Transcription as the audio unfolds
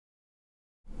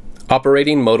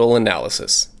Operating Modal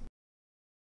Analysis.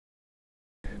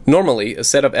 Normally, a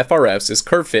set of FRFs is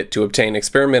curve fit to obtain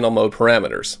experimental mode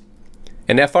parameters.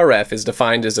 An FRF is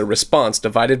defined as a response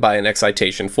divided by an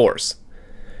excitation force.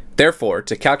 Therefore,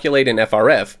 to calculate an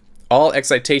FRF, all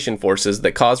excitation forces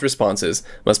that cause responses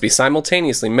must be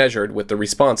simultaneously measured with the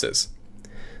responses.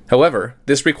 However,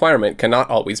 this requirement cannot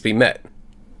always be met.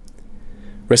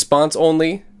 Response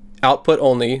only, output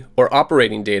only, or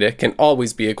operating data can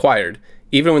always be acquired,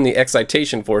 even when the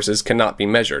excitation forces cannot be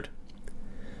measured.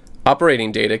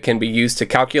 Operating data can be used to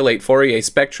calculate Fourier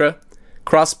spectra,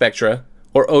 cross spectra,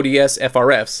 or ODS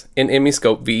FRFs in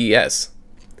MIMO VES.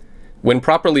 When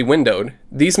properly windowed,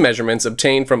 these measurements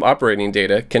obtained from operating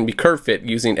data can be curve fit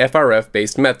using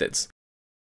FRF-based methods.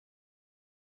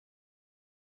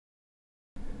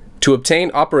 To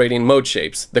obtain operating mode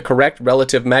shapes, the correct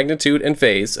relative magnitude and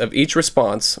phase of each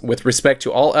response with respect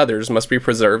to all others must be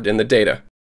preserved in the data.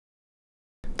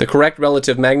 The correct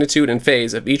relative magnitude and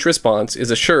phase of each response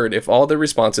is assured if all the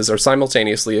responses are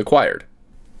simultaneously acquired.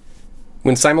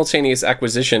 When simultaneous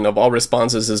acquisition of all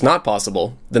responses is not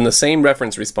possible, then the same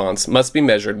reference response must be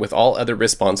measured with all other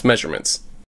response measurements.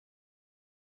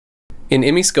 In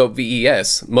MIMO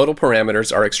VES, modal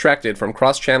parameters are extracted from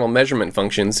cross-channel measurement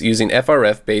functions using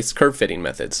FRF-based curve fitting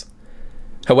methods.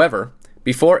 However,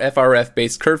 before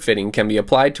FRF-based curve fitting can be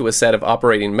applied to a set of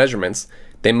operating measurements,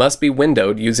 they must be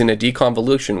windowed using a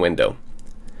deconvolution window.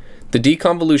 The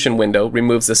deconvolution window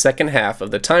removes the second half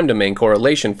of the time domain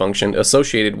correlation function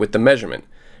associated with the measurement,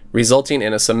 resulting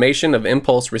in a summation of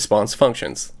impulse response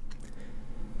functions.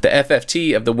 The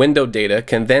FFT of the windowed data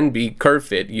can then be curve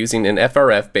fit using an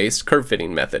FRF-based curve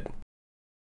fitting method.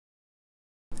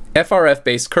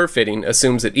 FRF-based curve fitting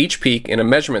assumes that each peak in a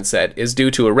measurement set is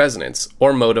due to a resonance,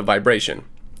 or mode of vibration.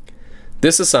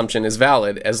 This assumption is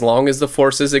valid as long as the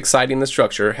forces exciting the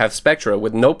structure have spectra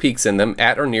with no peaks in them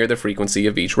at or near the frequency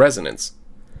of each resonance.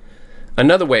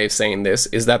 Another way of saying this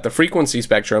is that the frequency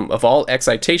spectrum of all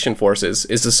excitation forces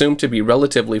is assumed to be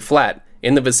relatively flat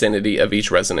in the vicinity of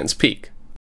each resonance peak.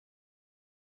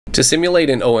 To simulate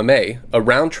an OMA, a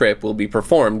round trip will be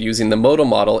performed using the modal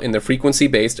model in the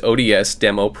frequency-based ODS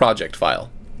demo project file.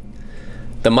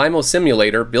 The MIMO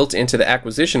Simulator built into the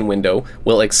acquisition window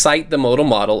will excite the modal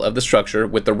model of the structure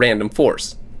with the random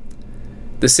force.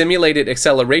 The simulated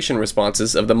acceleration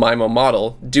responses of the MIMO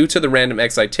model due to the random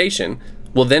excitation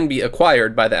will then be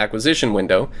acquired by the acquisition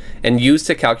window and used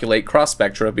to calculate cross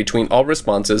spectra between all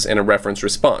responses in a reference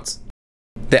response.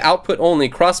 The output-only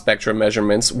cross-spectra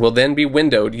measurements will then be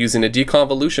windowed using a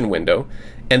deconvolution window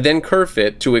and then curve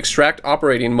fit to extract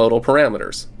operating modal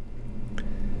parameters.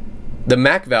 The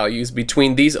MAC values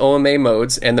between these OMA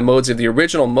modes and the modes of the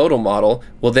original modal model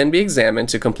will then be examined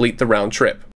to complete the round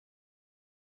trip.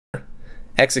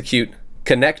 Execute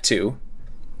Connect to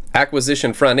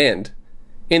Acquisition Front End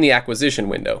in the acquisition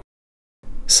window.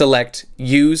 Select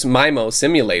Use MIMO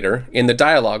Simulator in the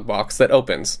dialog box that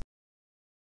opens.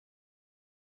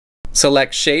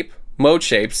 Select Shape, Mode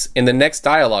Shapes in the next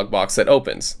dialog box that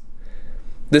opens.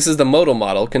 This is the modal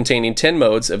model containing 10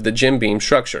 modes of the Jim beam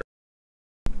structure.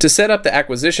 To set up the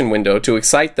acquisition window to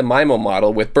excite the MIMO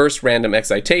model with burst random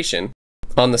excitation,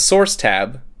 on the Source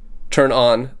tab, turn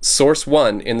on Source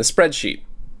 1 in the spreadsheet.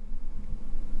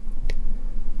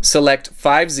 Select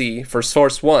 5Z for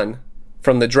Source 1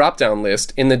 from the drop-down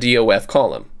list in the DOF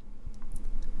column.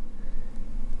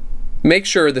 Make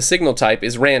sure the signal type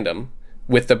is random,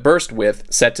 with the burst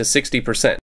width set to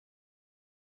 60%.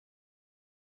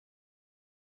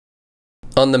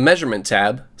 On the Measurement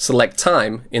tab, select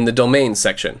Time in the Domain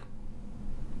section.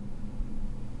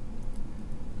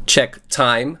 Check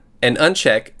Time and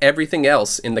uncheck everything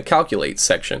else in the Calculate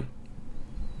section.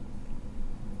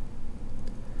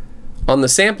 On the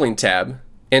Sampling tab,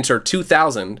 enter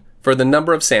 2000 for the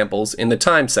number of samples in the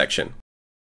Time section.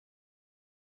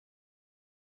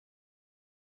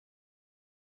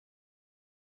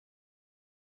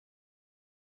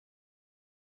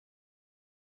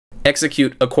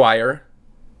 Execute Acquire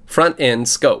Front End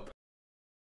Scope.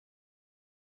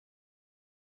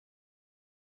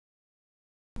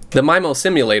 The MIMO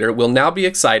Simulator will now be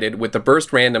excited with the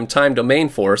burst random time domain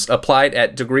force applied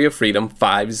at degree of freedom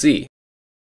 5Z.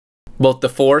 Both the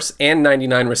force and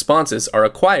 99 responses are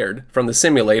acquired from the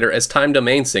simulator as time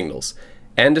domain signals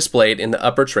and displayed in the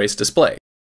upper trace display.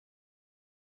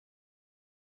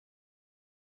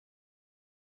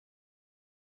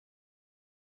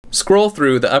 Scroll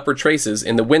through the upper traces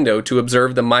in the window to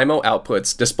observe the MIMO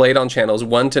outputs displayed on channels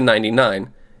 1 to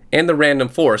 99 and the random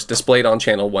force displayed on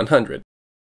channel 100.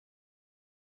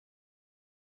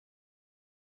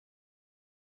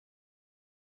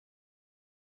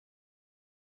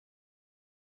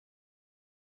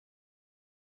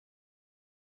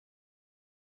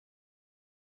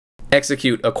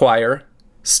 Execute Acquire,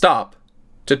 Stop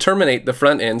to terminate the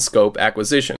front-end scope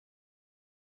acquisition.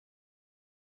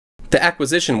 The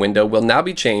acquisition window will now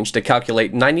be changed to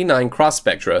calculate 99 cross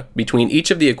spectra between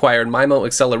each of the acquired MIMO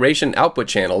acceleration output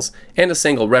channels and a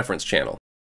single reference channel.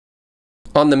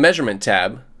 On the Measurement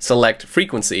tab, select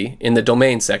Frequency in the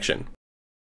Domain section.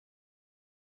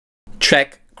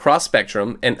 Check Cross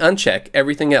Spectrum and uncheck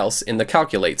everything else in the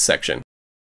Calculate section.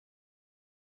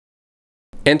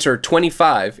 Enter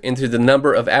 25 into the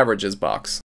Number of Averages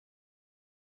box.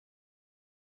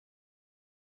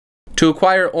 To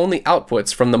acquire only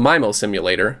outputs from the MIMO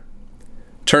simulator,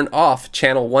 turn off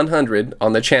Channel 100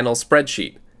 on the channel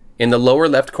spreadsheet in the lower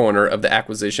left corner of the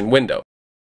acquisition window.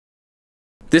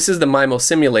 This is the MIMO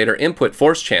simulator input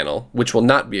force channel, which will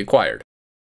not be acquired.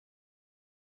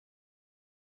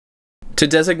 To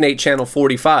designate channel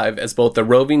 45 as both a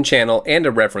roving channel and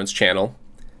a reference channel,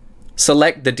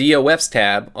 select the DOFs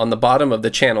tab on the bottom of the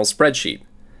channel spreadsheet,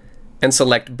 and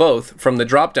select both from the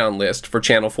drop-down list for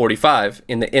channel 45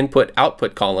 in the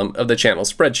Input-Output column of the channel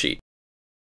spreadsheet.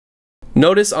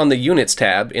 Notice on the Units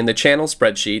tab in the channel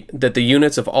spreadsheet that the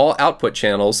units of all output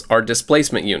channels are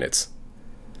displacement units.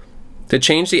 To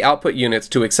change the output units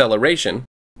to acceleration,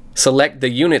 select the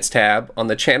Units tab on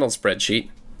the channel spreadsheet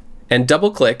and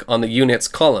double-click on the Units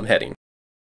column heading.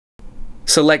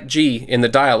 Select G in the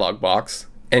dialog box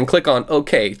and click on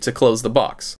OK to close the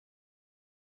box.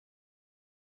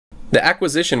 The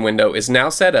acquisition window is now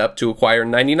set up to acquire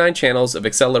 99 channels of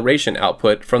acceleration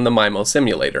output from the MIMO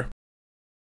simulator.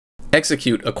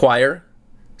 Execute Acquire,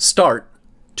 Start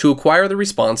to acquire the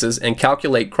responses and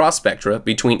calculate cross spectra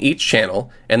between each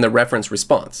channel and the reference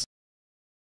response.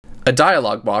 A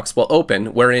dialog box will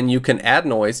open wherein you can add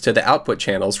noise to the output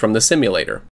channels from the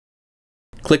simulator.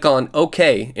 Click on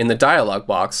OK in the dialog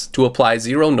box to apply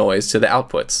zero noise to the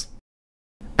outputs.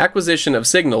 Acquisition of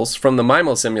signals from the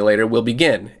MIMO simulator will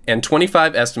begin, and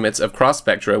 25 estimates of cross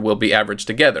spectra will be averaged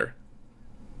together.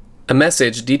 A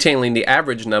message detailing the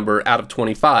average number out of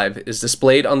 25 is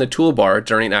displayed on the toolbar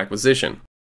during acquisition.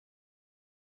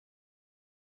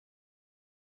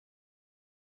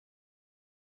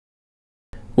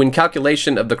 When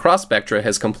calculation of the cross spectra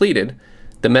has completed,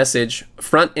 the message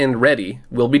 "Front End Ready"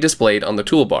 will be displayed on the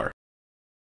toolbar.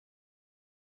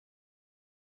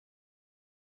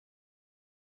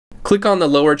 Click on the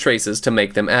lower traces to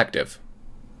make them active.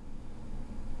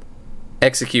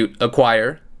 Execute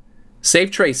Acquire, Save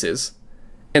Traces,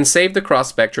 and save the cross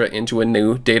spectra into a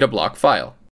new data block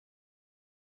file.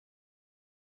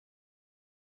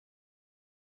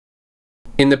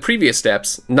 In the previous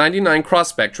steps, 99 cross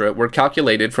spectra were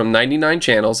calculated from 99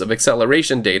 channels of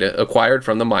acceleration data acquired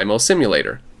from the MIMO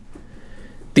simulator.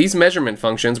 These measurement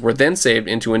functions were then saved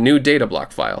into a new data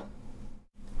block file.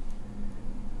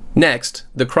 Next,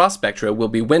 the cross spectra will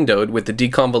be windowed with the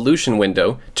deconvolution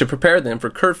window to prepare them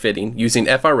for curve fitting using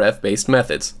FRF-based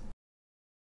methods.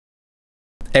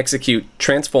 Execute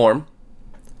Transform,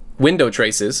 Window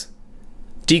Traces,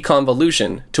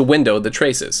 Deconvolution to window the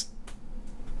traces.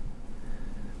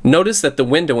 Notice that the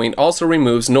windowing also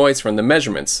removes noise from the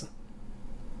measurements.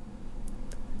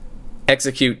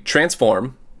 Execute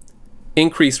Transform,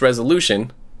 Increase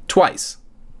Resolution twice.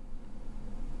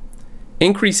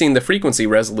 Increasing the frequency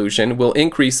resolution will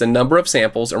increase the number of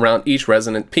samples around each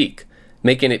resonant peak,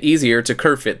 making it easier to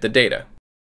curve fit the data.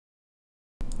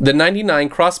 The 99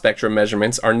 cross spectra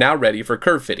measurements are now ready for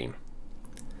curve fitting.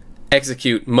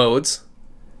 Execute Modes,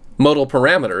 Modal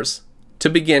Parameters to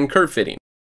begin curve fitting.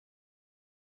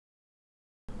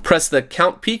 Press the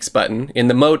Count Peaks button in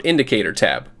the Mode Indicator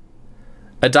tab.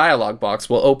 A dialog box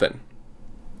will open.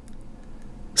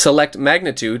 Select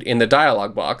Magnitude in the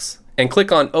dialog box and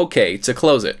click on OK to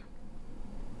close it.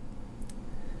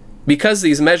 Because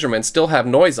these measurements still have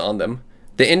noise on them,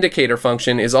 the indicator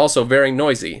function is also very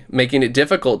noisy, making it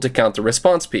difficult to count the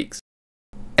response peaks.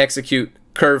 Execute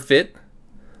Curve Fit,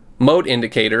 Mode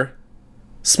Indicator,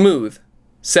 Smooth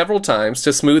several times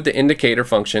to smooth the indicator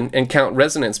function and count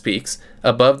resonance peaks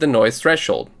above the noise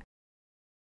threshold.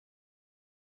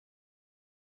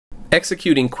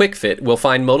 Executing Quick Fit will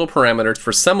find modal parameters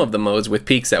for some of the modes with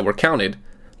peaks that were counted,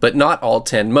 but not all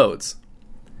 10 modes.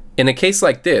 In a case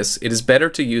like this, it is better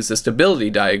to use the stability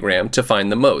diagram to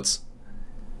find the modes.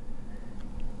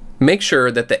 Make sure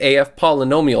that the AF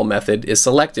polynomial method is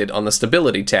selected on the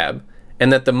Stability tab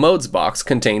and that the Modes box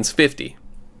contains 50.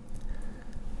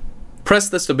 Press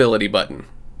the Stability button.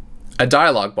 A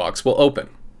dialog box will open.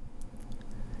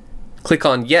 Click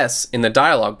on Yes in the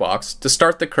dialog box to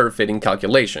start the curve fitting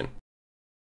calculation.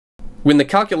 When the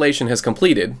calculation has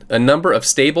completed, a number of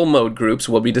stable mode groups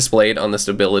will be displayed on the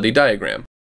stability diagram.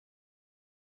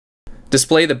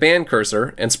 Display the band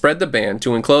cursor and spread the band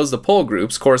to enclose the pole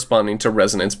groups corresponding to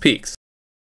resonance peaks.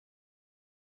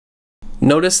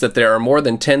 Notice that there are more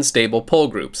than 10 stable pole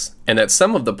groups, and that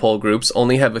some of the pole groups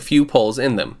only have a few poles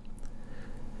in them.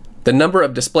 The number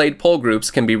of displayed pole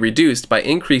groups can be reduced by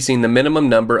increasing the minimum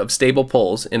number of stable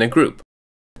poles in a group.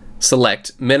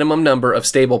 Select Minimum Number of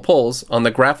Stable Poles on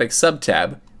the Graphics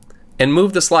sub-tab, and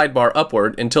move the slide bar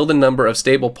upward until the number of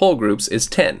stable pole groups is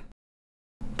 10.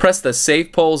 Press the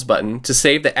Save Poles button to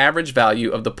save the average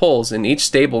value of the poles in each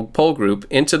stable pole group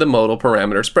into the modal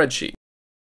parameter spreadsheet.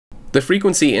 The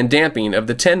frequency and damping of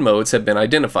the 10 modes have been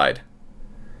identified.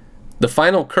 The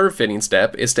final curve fitting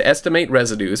step is to estimate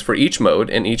residues for each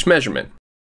mode and each measurement.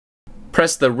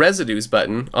 Press the Residues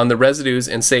button on the Residues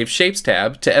and Save Shapes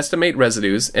tab to estimate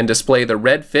residues and display the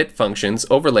red fit functions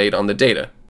overlaid on the data.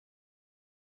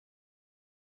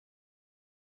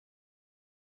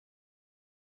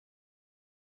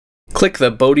 Click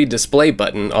the Bode Display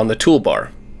button on the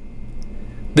toolbar.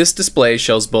 This display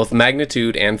shows both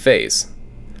magnitude and phase.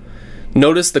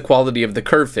 Notice the quality of the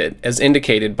curve fit as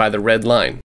indicated by the red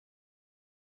line.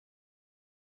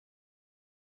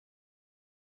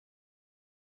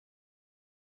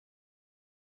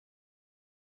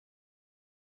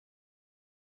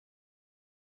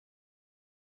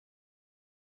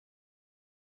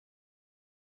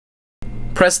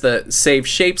 Press the Save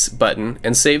Shapes button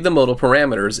and save the modal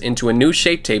parameters into a new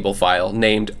shape table file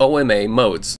named OMA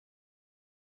Modes.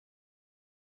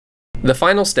 The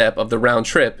final step of the round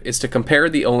trip is to compare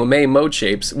the OMA mode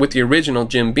shapes with the original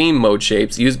Jim Beam mode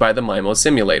shapes used by the MIMO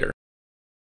Simulator.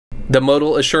 The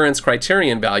Modal Assurance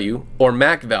Criterion value, or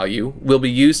MAC value, will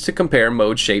be used to compare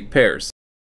mode shape pairs.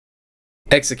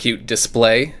 Execute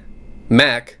Display,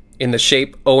 MAC in the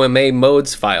Shape OMA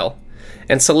Modes file,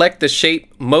 and select the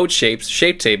Shape Mode Shapes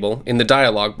shape table in the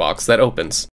dialog box that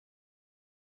opens.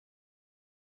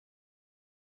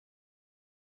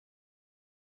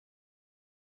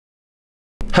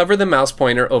 Hover the mouse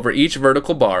pointer over each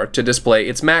vertical bar to display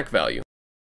its MAC value.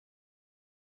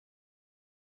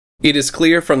 It is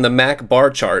clear from the MAC bar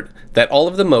chart that all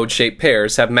of the mode shape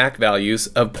pairs have MAC values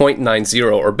of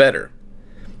 0.90 or better.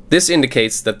 This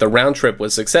indicates that the round trip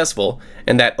was successful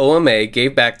and that OMA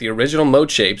gave back the original mode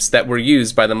shapes that were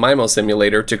used by the MIMO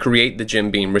Simulator to create the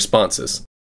Jim Beam responses.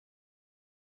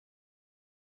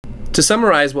 To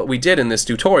summarize what we did in this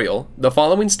tutorial, the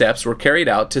following steps were carried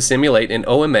out to simulate an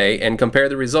OMA and compare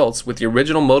the results with the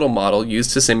original modal model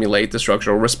used to simulate the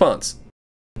structural response.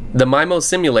 The MIMO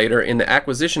Simulator in the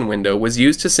acquisition window was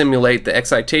used to simulate the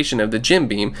excitation of the Jim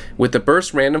Beam with the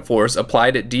burst random force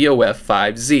applied at DOF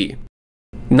 5Z.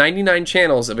 99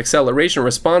 channels of acceleration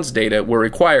response data were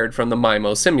required from the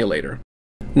MIMO Simulator.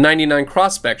 99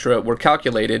 cross spectra were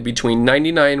calculated between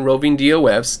 99 roving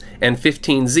DOFs and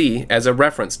 15Z as a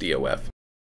reference DOF.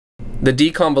 The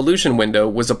deconvolution window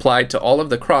was applied to all of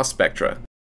the cross spectra.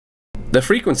 The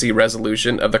frequency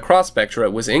resolution of the cross spectra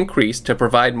was increased to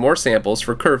provide more samples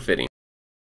for curve fitting.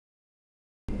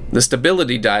 The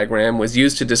stability diagram was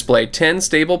used to display 10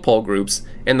 stable pole groups,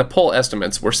 and the pole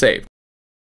estimates were saved.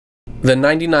 The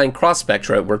 99 cross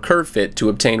spectra were curve fit to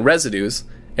obtain residues,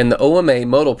 and the OMA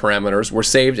modal parameters were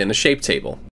saved in a shape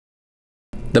table.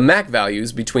 The MAC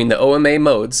values between the OMA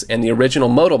modes and the original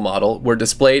modal model were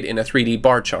displayed in a 3D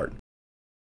bar chart.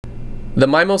 The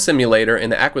MIMO Simulator in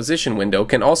the acquisition window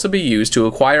can also be used to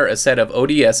acquire a set of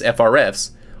ODS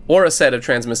FRFs or a set of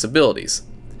transmissibilities.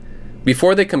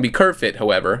 Before they can be curve fit,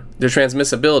 however, their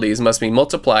transmissibilities must be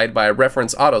multiplied by a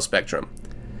reference autospectrum.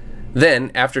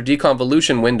 Then, after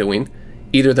deconvolution windowing,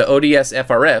 either the ODS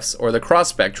FRFs or the cross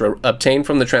spectra obtained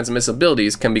from the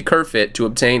transmissibilities can be curve fit to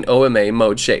obtain OMA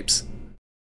mode shapes.